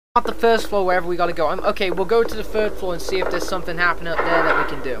Not the first floor, wherever we gotta go. Okay, we'll go to the third floor and see if there's something happening up there that we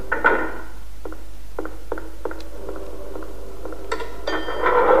can do.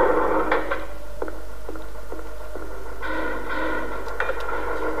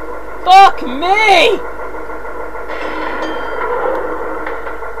 Fuck me!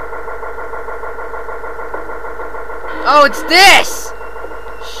 Oh, it's this!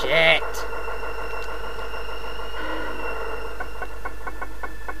 Shit.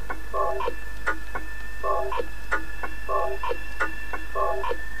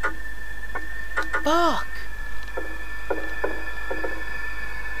 Fuck!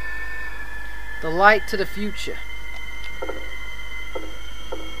 The light to the future.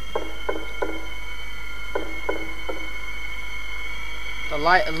 The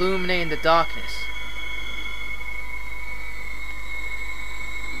light illuminating the darkness.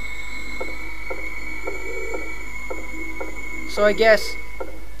 So I guess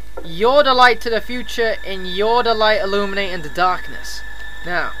you're the light to the future and you're the light illuminating the darkness.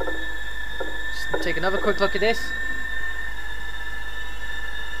 Now, just take another quick look at this.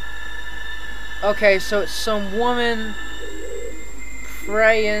 Okay, so it's some woman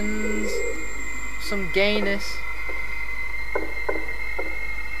praying, some gayness.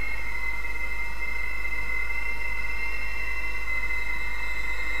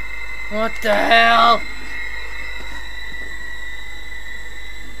 What the hell?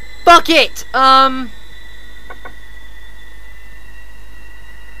 Fuck it! Fuck.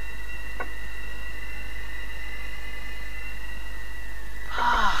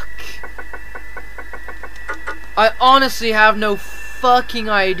 I honestly have no fucking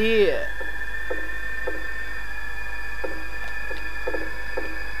idea.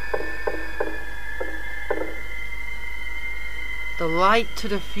 The light to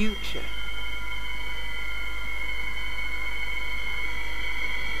the future.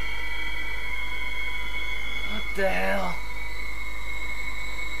 What the hell?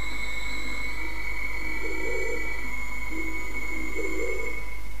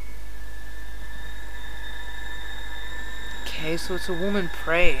 Okay, so it's a woman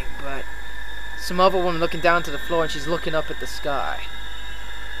praying, but some other woman looking down to the floor and she's looking up at the sky.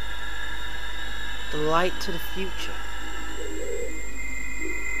 The light to the future.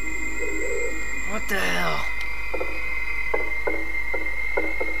 What the hell?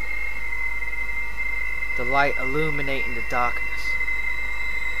 The light illuminating the darkness.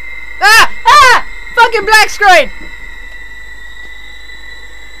 Ah! Ah! Fucking black screen!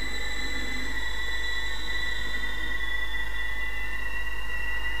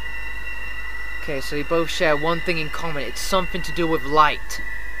 Okay, so they both share one thing in common. It's something to do with light.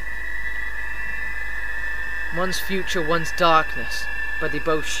 One's future, one's darkness. But they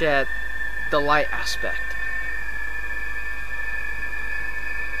both share the light aspect.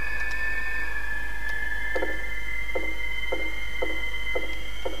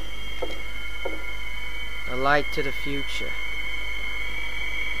 The light to the future.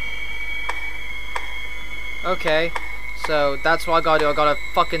 Okay, so that's what I gotta do. I gotta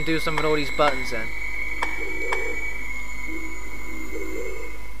fucking do some of all these buttons then.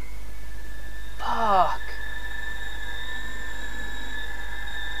 Fuck.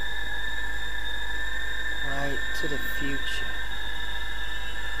 Light to the future.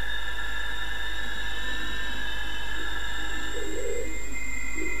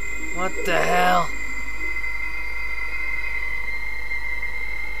 What the hell?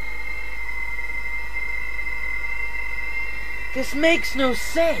 This makes no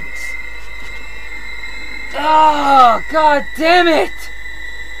sense. Oh, god damn it!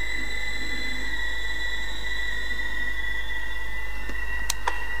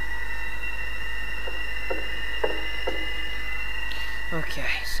 Okay,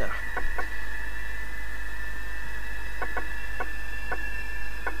 so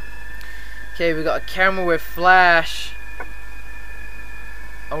okay, we got a camera with flash,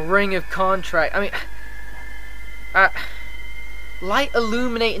 a ring of contract. I mean, light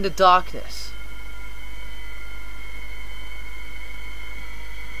illuminating the darkness.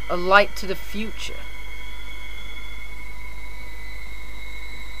 A light to the future.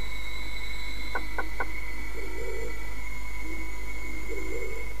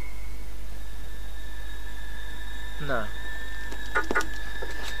 No.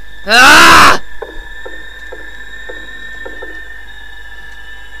 Ah!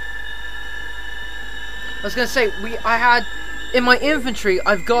 I was gonna say, I had in my inventory,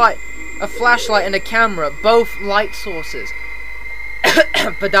 I've got a flashlight and a camera, both light sources.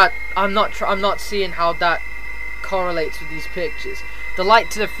 But that I'm not seeing how that correlates with these pictures. The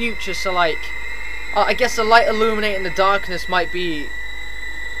light to the future, so like, I guess the light illuminating the darkness might be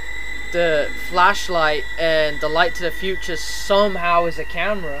the flashlight and the light to the future somehow is a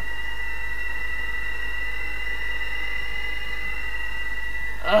camera.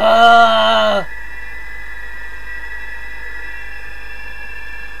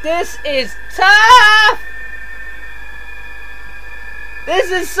 This is tough!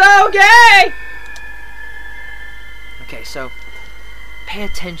 This is so gay! Okay, so pay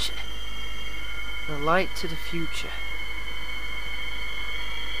attention. The light to the future.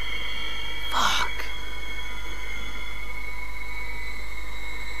 Fuck.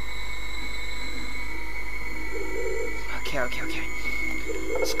 Okay.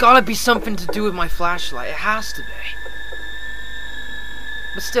 It's gotta be something to do with my flashlight. It has to be.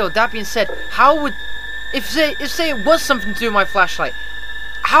 But still, that being said, how would... If say it was something to do with my flashlight,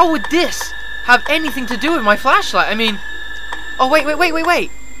 how would this have anything to do with my flashlight? I mean... Oh,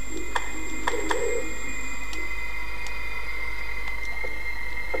 wait.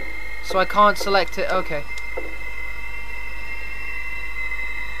 So I can't select it. Okay.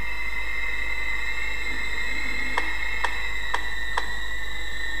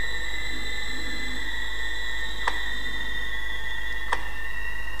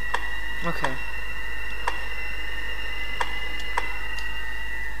 Okay.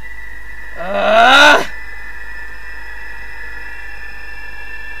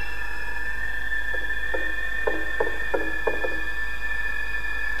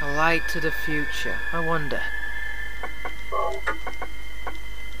 The light to the future. I wonder.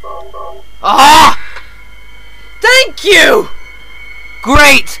 Ah! Thank you!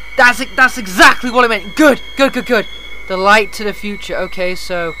 Great! That's exactly what I meant. Good. The light to the future. Okay,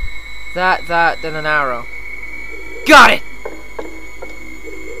 so that, then an arrow. Got it!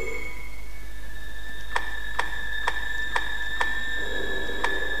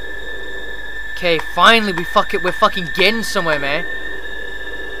 Okay, finally we're fucking getting somewhere, man.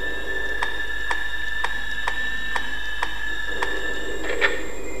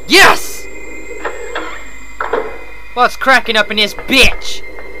 Yes! What's cracking up in this bitch?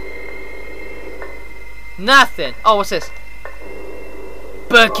 Nothing. Oh, what's this?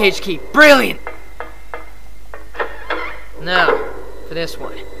 Birdcage key. Brilliant! Now, for this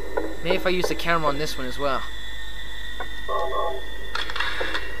one. Maybe if I use the camera on this one as well.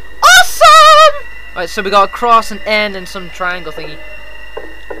 Awesome! Alright, so we got a cross, an N, and some triangle thingy.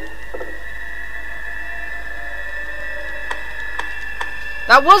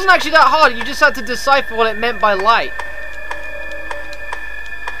 That wasn't actually that hard. You just had to decipher what it meant by light.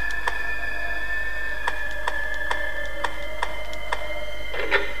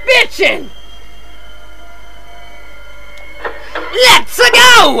 Bitchin'! Let's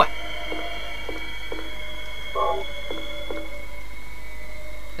go!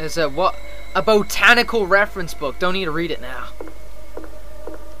 There's a what? A botanical reference book. Don't need to read it now.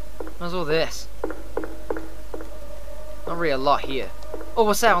 What's all this? Not really a lot here. Oh,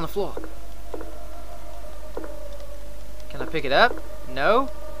 what's that on the floor? Can I pick it up? No?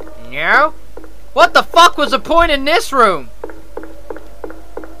 No? What the fuck was the point in this room?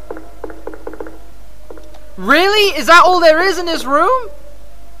 Really? Is that all there is in this room?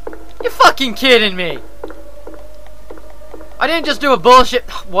 You're fucking kidding me. I didn't just do a bullshit...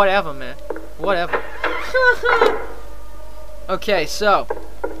 Whatever, man. Whatever. Okay, so...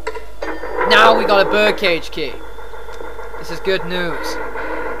 Now we got a birdcage key. This is good news.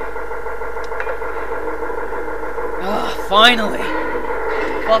 Ah, finally.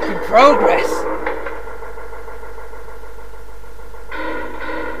 Fucking progress.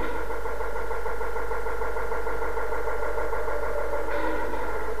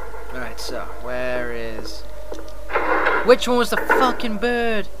 Alright, so, where is... Which one was the fucking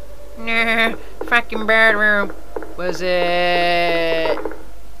bird? Nah, fucking bird room. Was it...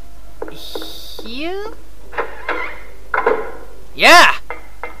 here? Yeah!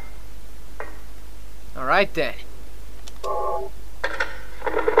 Alright then.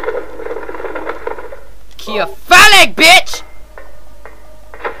 Keophalic, bitch!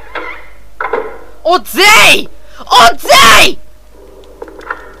 All day! All day!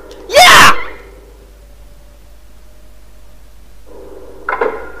 Yeah!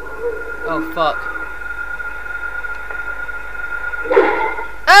 Oh, fuck.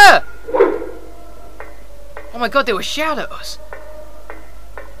 Oh my god, they were shadows.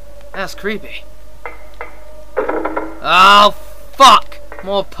 That's creepy. Oh, fuck!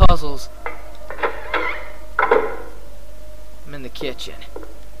 More puzzles. I'm in the kitchen.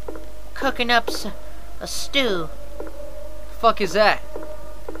 Cooking up a stew. Fuck is that?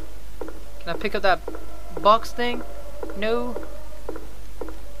 Can I pick up that box thing? No.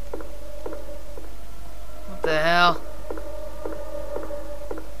 What the hell?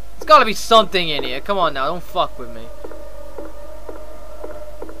 It's gotta be something in here. Come on now, don't fuck with me.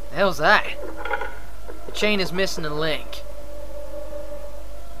 The hell's that? The chain is missing a link.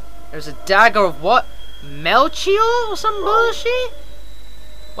 There's a dagger of what? Melchior or some bullshit?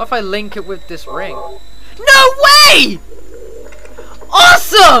 What if I link it with this ring? No way!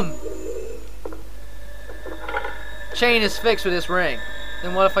 Awesome! Chain is fixed with this ring.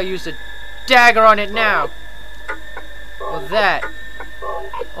 Then what if I use the dagger on it now? Or that.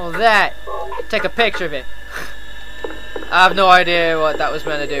 Or that. Take a picture of it. I have no idea what that was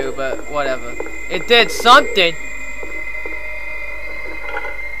meant to do, but whatever. It did something.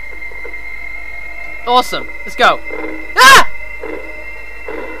 Awesome. Let's go. Ah!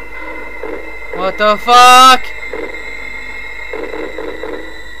 What the fuck?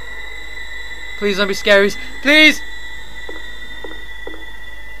 Please don't be scary. Please!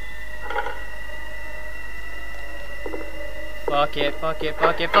 Fuck it, fuck it,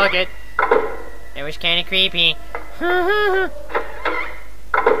 fuck it, fuck it. It was kinda creepy. Alright.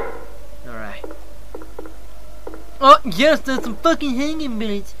 Oh, yes, there's some fucking hanging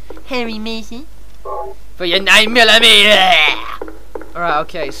birds, Harry Mason. For your 9mm! Alright,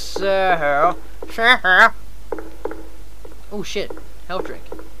 okay, so... Oh shit, health drink.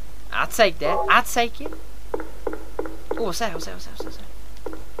 I'll take that, I'll take it. Oh, what's that, what's that, what's that, what's that?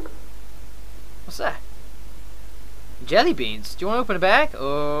 What's that? Jelly beans. Do you want to open it back?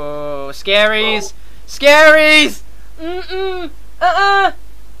 Oh, scaries! Scaries! Fuck.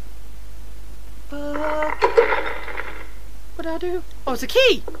 What'd I do? Oh, it's a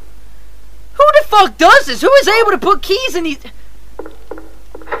key! Who the fuck does this? Who is able to put keys in these?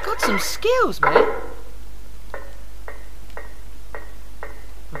 Got some skills, man.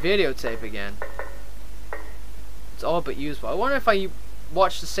 Videotape again. It's all but useful. I wonder if I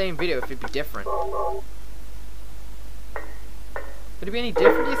watch the same video, if it'd be different. Would it be any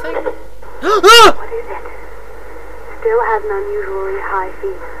different, do you think? What is it? Still has an unusually high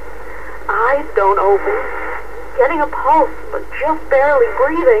fever. Eyes don't open. Getting a pulse, but just barely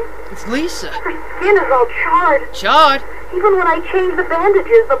breathing. It's Lisa. Her skin is all charred. Charred? Even when I change the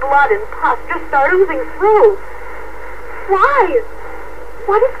bandages, the blood and pus just start oozing through. Why?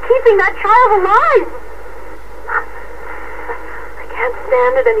 What is keeping that child alive? I can't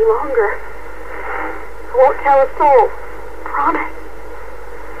stand it any longer. I won't tell a soul. Promise.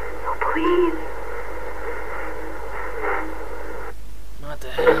 Please. What the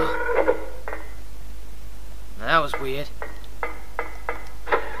hell? That was weird.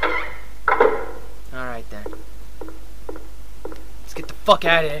 Alright then. Let's get the fuck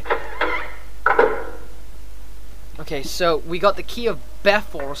out of here. Okay, so we got the key of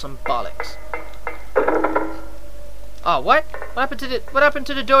Bethel or some bollocks. Oh, what? What happened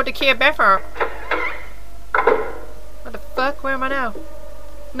to the door to the key of Bethel? What the fuck? Where am I now?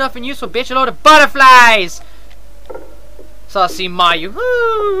 Nothing useful, bitch. A load of butterflies! So I see Mayu.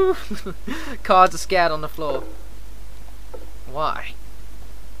 Woo! Cards are scattered on the floor. Why?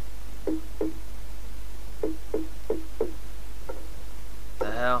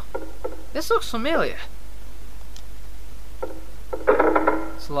 The hell? This looks familiar.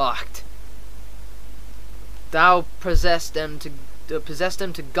 It's locked. Thou possess them to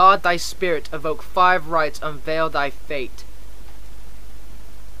guard thy spirit, evoke 5 rites, unveil thy fate.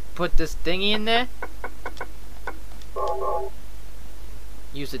 Put this thingy in there.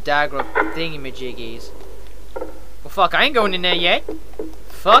 Use the dagger of thingy-majiggies. Well, fuck, I ain't going in there yet.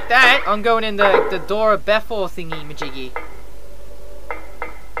 Fuck that. I'm going in the door of Bethel thingy-majiggy.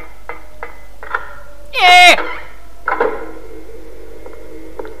 Yeah!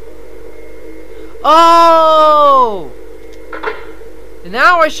 Oh!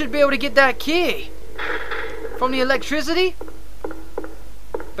 Now I should be able to get that key. From the electricity?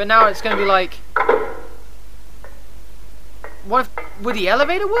 But now it's gonna be like, what if, would the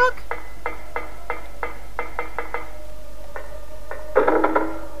elevator work?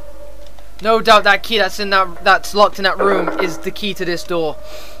 No doubt that key that's locked in that room is the key to this door.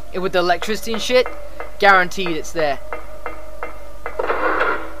 With the electricity and shit, guaranteed it's there.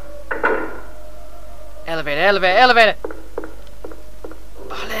 Elevator, elevator, elevator!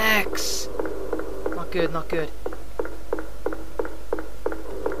 Bollocks! Not good, not good.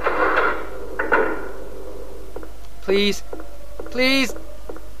 Please. Please.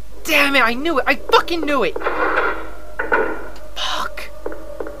 Damn it, I knew it. I fucking knew it. Fuck.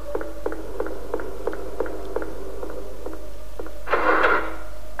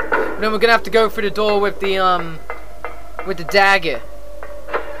 Then we're gonna have to go through the door with the dagger.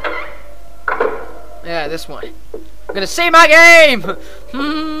 Yeah, this one. I'm gonna save my game!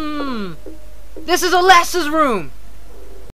 This is Alessa's room!